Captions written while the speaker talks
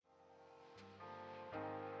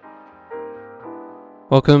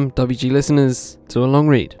Welcome, WG listeners, to a long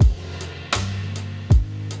read.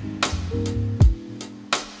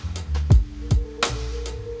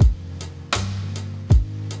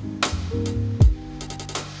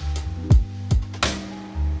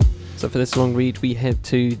 So for this long read, we head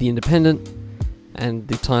to The Independent, and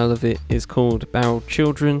the title of it is called Barrel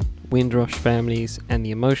Children, Windrush Families, and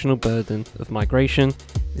the Emotional Burden of Migration.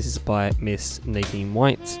 This is by Miss Nadine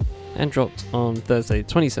White, and dropped on Thursday,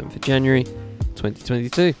 27th of January,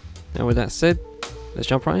 2022. Now with that said, let's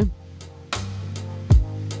jump right in.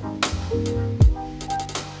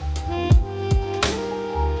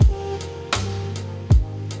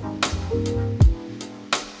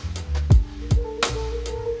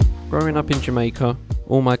 Growing up in Jamaica,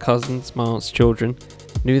 all my cousins, my aunt's children,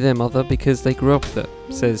 knew their mother because they grew up with her,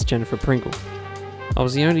 says Jennifer Pringle. I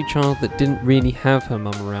was the only child that didn't really have her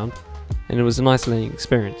mum around, and it was an isolating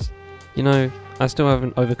experience. You know, I still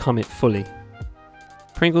haven't overcome it fully.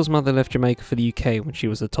 Pringle's mother left Jamaica for the UK when she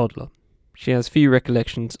was a toddler. She has few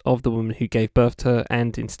recollections of the woman who gave birth to her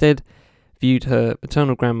and instead viewed her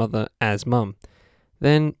maternal grandmother as mum.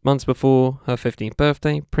 Then, months before her 15th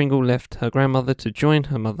birthday, Pringle left her grandmother to join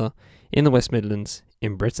her mother in the West Midlands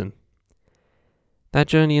in Britain. That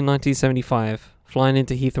journey in 1975, flying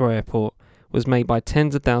into Heathrow Airport, was made by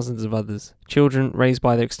tens of thousands of others, children raised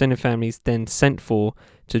by their extended families then sent for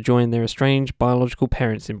to join their estranged biological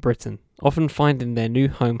parents in Britain, often finding their new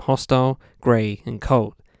home hostile, grey and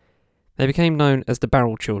cold. They became known as the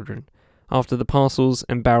Barrel Children, after the parcels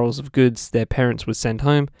and barrels of goods their parents would send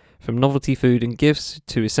home, from novelty food and gifts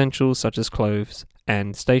to essentials such as clothes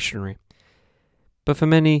and stationery. But for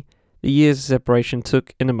many, the years of separation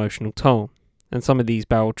took an emotional toll, and some of these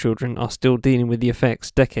Barrel Children are still dealing with the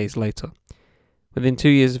effects decades later. Within 2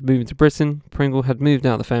 years of moving to Britain, Pringle had moved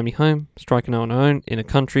out of the family home, striking out on her own in a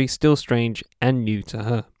country still strange and new to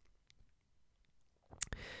her.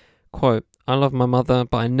 Quote, "I love my mother,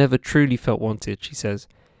 but I never truly felt wanted," she says,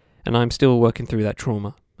 "and I'm still working through that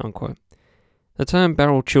trauma." Unquote. The term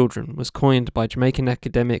Barrel Children was coined by Jamaican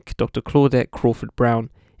academic Dr. Claudette Crawford Brown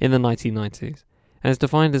in the 1990s, and is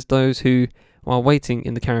defined as those who, while waiting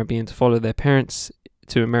in the Caribbean to follow their parents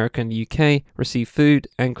to America and the UK, receive food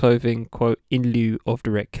and clothing, quote, in lieu of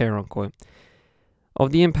direct care, unquote.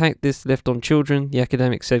 Of the impact this left on children, the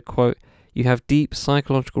academic said, quote, "You have deep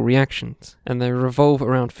psychological reactions, and they revolve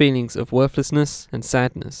around feelings of worthlessness and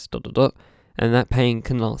sadness, ... and that pain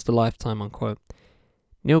can last a lifetime," unquote.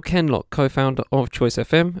 Neil Kenlock, co-founder of Choice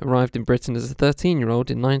FM, arrived in Britain as a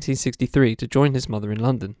 13-year-old in 1963 to join his mother in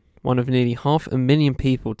London, one of nearly 500,000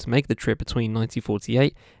 people to make the trip between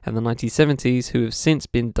 1948 and the 1970s who have since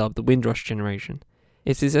been dubbed the Windrush generation.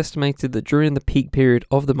 It is estimated that during the peak period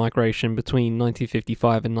of the migration between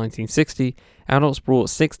 1955 and 1960, adults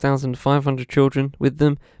brought 6,500 children with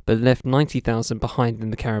them but left 90,000 behind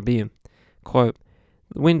in the Caribbean. Quote,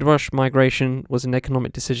 "The Windrush migration was an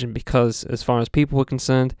economic decision because, as far as people were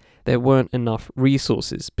concerned, there weren't enough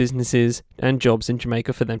resources, businesses and jobs in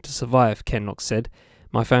Jamaica for them to survive," Kenlock said.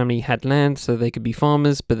 "My family had land so they could be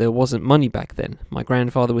farmers, but there wasn't money back then. My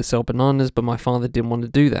grandfather would sell bananas, but my father didn't want to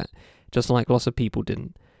do that, just like lots of people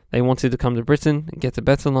didn't. They wanted to come to Britain and get a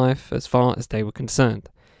better life as far as they were concerned.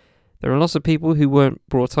 There are lots of people who weren't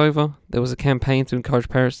brought over. There was a campaign to encourage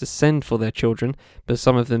parents to send for their children, but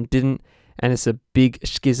some of them didn't, and it's a big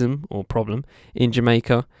schism or problem in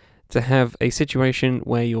Jamaica to have a situation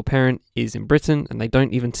where your parent is in Britain and they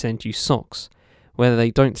don't even send you socks, whether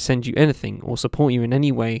they don't send you anything or support you in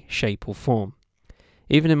any way, shape or form.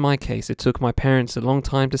 Even in my case, it took my parents a long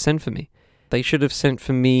time to send for me. They should have sent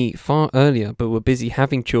for me far earlier, but were busy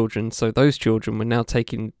having children, so those children were now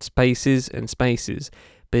taking spaces and spaces,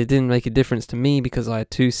 but it didn't make a difference to me because I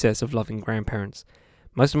had two sets of loving grandparents.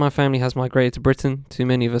 Most of my family has migrated to Britain, too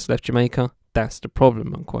many of us left Jamaica, that's the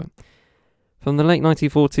problem," unquote. From the late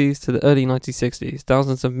 1940s to the early 1960s,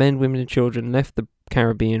 thousands of men, women and children left the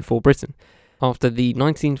Caribbean for Britain, after the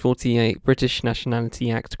 1948 British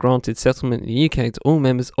Nationality Act granted settlement in the UK to all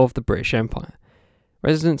members of the British Empire.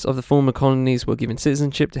 Residents of the former colonies were given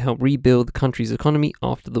citizenship to help rebuild the country's economy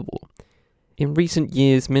after the war. In recent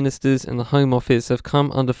years, ministers and the Home Office have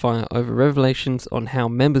come under fire over revelations on how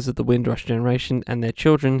members of the Windrush generation and their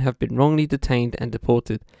children have been wrongly detained and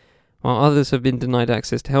deported, while others have been denied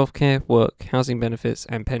access to healthcare, work, housing benefits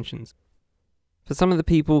and pensions. For some of the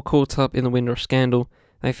people caught up in the Windrush scandal,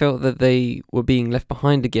 they felt that they were being left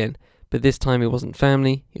behind again, but this time it wasn't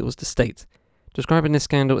family, it was the state. Describing this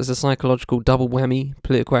scandal as a psychological double whammy,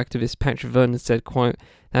 political activist Patrick Vernon said, quote,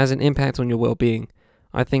 "That has an impact on your well-being.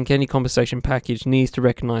 I think any compensation package needs to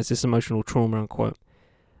recognise this emotional trauma," unquote.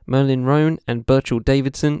 Merlin Roan and Birchall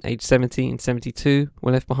Davidson, aged 70 and 72,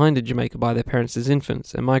 were left behind in Jamaica by their parents as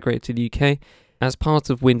infants and migrated to the UK as part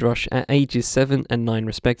of Windrush at ages 7 and 9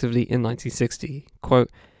 respectively in 1960. Quote,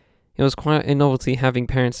 "It was quite a novelty having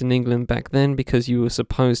parents in England back then because you were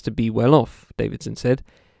supposed to be well off," Davidson said.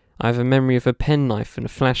 "I have a memory of a penknife and a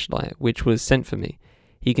flashlight which was sent for me,"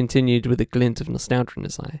 he continued with a glint of nostalgia in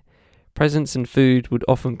his eye. "Presents and food would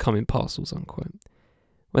often come in parcels," unquote.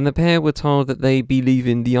 When the pair were told that they'd be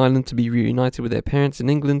leaving the island to be reunited with their parents in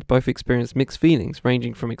England, both experienced mixed feelings,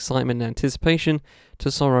 ranging from excitement and anticipation to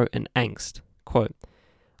sorrow and angst. Quote,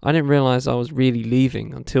 "I didn't realise I was really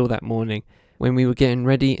leaving until that morning when we were getting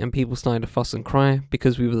ready and people started to fuss and cry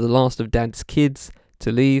because we were the last of Dad's kids to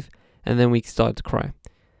leave, and then we started to cry."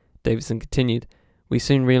 Davidson continued, "We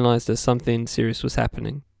soon realised that something serious was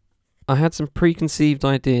happening." "I had some preconceived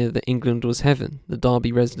idea that England was heaven," the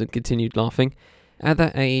Derby resident continued, laughing. "At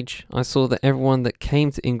that age, I saw that everyone that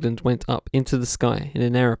came to England went up into the sky in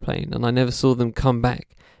an aeroplane, and I never saw them come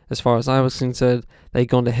back. As far as I was concerned, they'd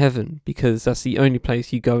gone to heaven, because that's the only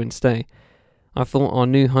place you go and stay. I thought our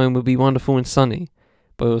new home would be wonderful and sunny,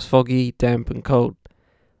 but it was foggy, damp and cold.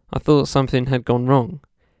 I thought something had gone wrong,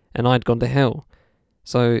 and I'd gone to hell,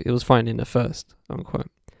 so it was frightening at first,"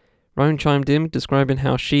 unquote. Roan chimed in, describing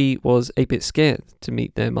how she was a bit scared to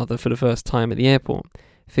meet their mother for the first time at the airport.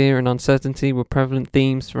 Fear and uncertainty were prevalent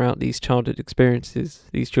themes throughout these childhood experiences.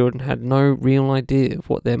 These children had no real idea of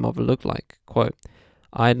what their mother looked like. Quote,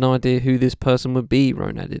 "I had no idea who this person would be,"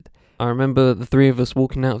 Roan added. "I remember the three of us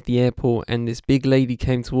walking out of the airport and this big lady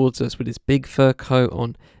came towards us with this big fur coat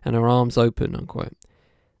on and her arms open," unquote.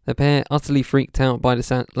 The pair, utterly freaked out by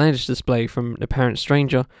this outlandish display from an apparent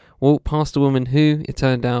stranger, walked past a woman who, it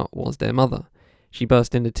turned out, was their mother. She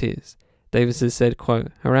burst into tears. Davidson said, quote,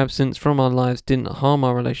 "Her absence from our lives didn't harm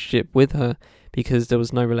our relationship with her because there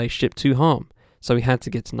was no relationship to harm, so we had to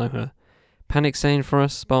get to know her. Panic setting for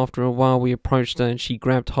us, but after a while we approached her and she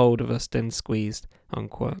grabbed hold of us, then squeezed,"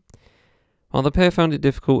 unquote. While the pair found it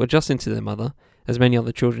difficult adjusting to their mother, as many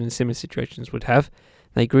other children in similar situations would have,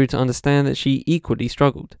 they grew to understand that she equally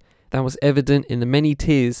struggled. That was evident in the many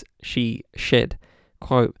tears she shed.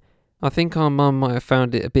 Quote, "I think our mum might have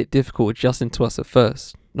found it a bit difficult adjusting to us at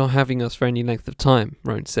first, not having us for any length of time,"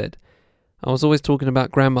 Roan said. "I was always talking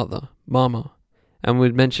about grandmother, Mama, and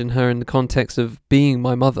would mention her in the context of being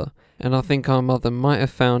my mother, and I think our mother might have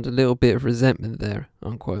found a little bit of resentment there,"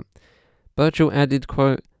 unquote. Birchall added,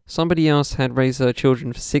 quote, "Somebody else had raised her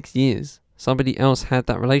children for 6 years. Somebody else had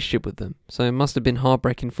that relationship with them, so it must have been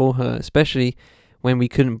heartbreaking for her, especially when we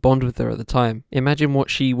couldn't bond with her at the time. Imagine what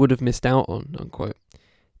she would have missed out on," unquote.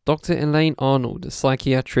 Dr. Elaine Arnold, a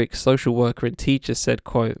psychiatric social worker and teacher, said,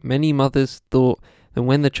 quote, "Many mothers thought that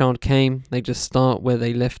when the child came, they just start where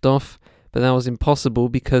they left off, but that was impossible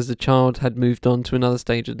because the child had moved on to another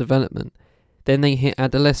stage of development. Then they hit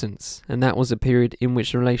adolescence, and that was a period in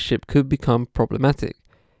which the relationship could become problematic.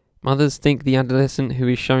 Mothers think the adolescent who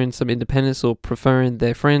is showing some independence or preferring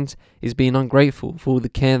their friends is being ungrateful for all the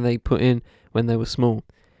care they put in when they were small.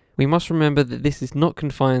 We must remember that this is not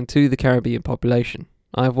confined to the Caribbean population.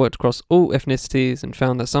 I have worked across all ethnicities and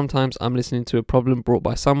found that sometimes I'm listening to a problem brought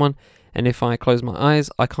by someone, and if I close my eyes,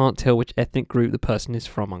 I can't tell which ethnic group the person is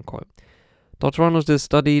from," unquote. Dr. Arnold has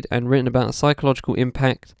studied and written about the psychological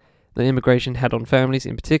impact that immigration had on families,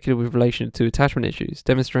 in particular with relation to attachment issues,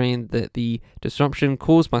 demonstrating that the disruption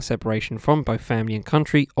caused by separation from both family and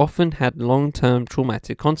country often had long-term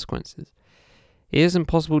traumatic consequences. It is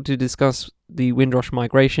impossible to discuss the Windrush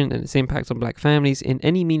migration and its impact on black families in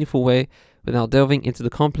any meaningful way without delving into the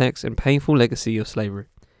complex and painful legacy of slavery.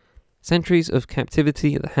 Centuries of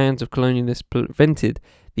captivity at the hands of colonialists prevented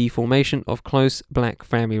the formation of close black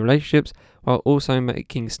family relationships, while also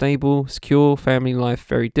making stable, secure family life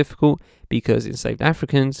very difficult because enslaved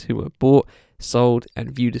Africans who were bought, sold,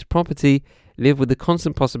 and viewed as property lived with the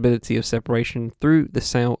constant possibility of separation through the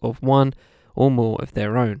sale of one or more of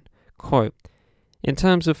their own. Quote, "In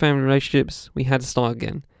terms of family relationships, we had to start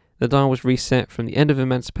again. The dial was reset from the end of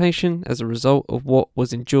emancipation as a result of what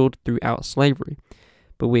was endured throughout slavery.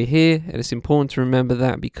 But we're here, and it's important to remember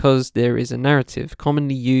that because there is a narrative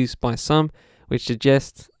commonly used by some which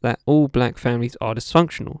suggests that all black families are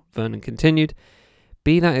dysfunctional," Vernon continued.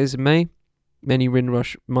 "Be that as it may, many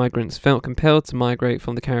Windrush migrants felt compelled to migrate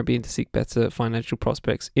from the Caribbean to seek better financial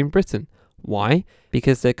prospects in Britain. Why?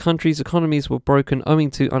 Because their country's economies were broken owing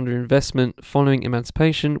to underinvestment following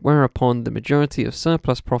emancipation, whereupon the majority of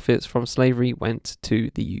surplus profits from slavery went to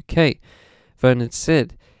the UK. Vernon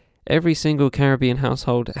said, "Every single Caribbean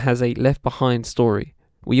household has a left-behind story.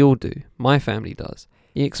 We all do. My family does.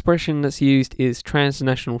 The expression that's used is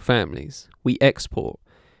transnational families. We export.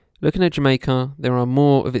 Looking at Jamaica, there are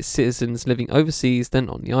more of its citizens living overseas than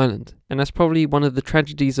on the island, and that's probably one of the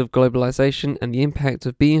tragedies of globalization and the impact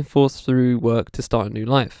of being forced through work to start a new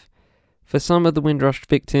life. For some of the Windrush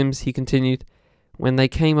victims, he continued, when they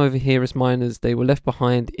came over here as minors, they were left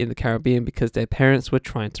behind in the Caribbean because their parents were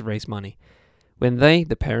trying to raise money. When they,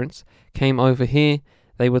 the parents, came over here,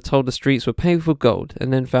 they were told the streets were paved with gold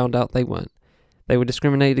and then found out they weren't. They were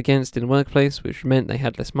discriminated against in the workplace, which meant they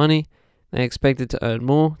had less money. They expected to earn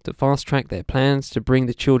more, to fast-track their plans to bring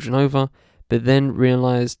the children over, but then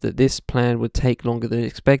realised that this plan would take longer than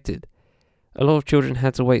expected. A lot of children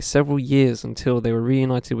had to wait several years until they were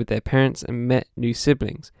reunited with their parents and met new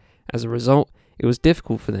siblings. As a result, it was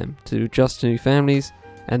difficult for them to adjust to new families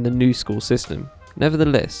and the new school system.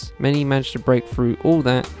 Nevertheless, many managed to break through all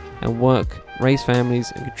that and work, raise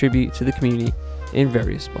families, and contribute to the community in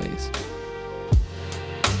various ways.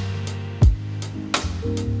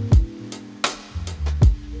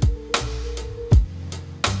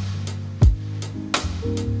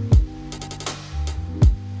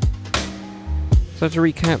 So to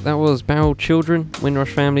recap, that was Barrel Children,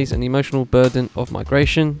 Windrush Families and the Emotional Burden of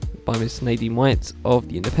Migration by Miss Nadine White of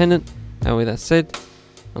The Independent. And with that said,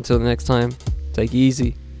 until the next time, take it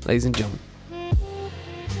easy, ladies and gentlemen.